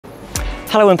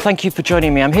Hello and thank you for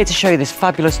joining me. I'm here to show you this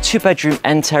fabulous 2-bedroom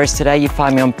end terrace today. You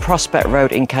find me on Prospect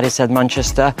Road in Cadishead,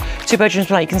 Manchester. 2 bedrooms,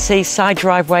 like you can see, side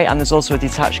driveway, and there's also a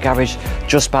detached garage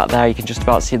just back there. You can just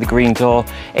about see the green door.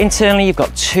 Internally, you've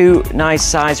got 2 nice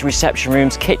sized reception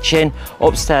rooms, kitchen,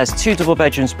 upstairs 2 double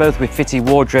bedrooms, both with fitted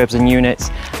wardrobes and units,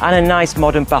 and a nice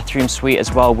modern bathroom suite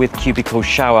as well with cubicle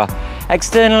shower.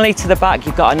 Externally to the back,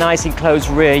 you've got a nice enclosed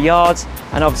rear yard,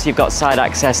 and obviously you've got side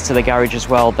access to the garage as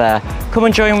well there. Come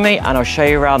and join me and I'll show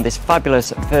you around this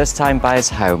fabulous first time buyer's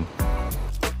home.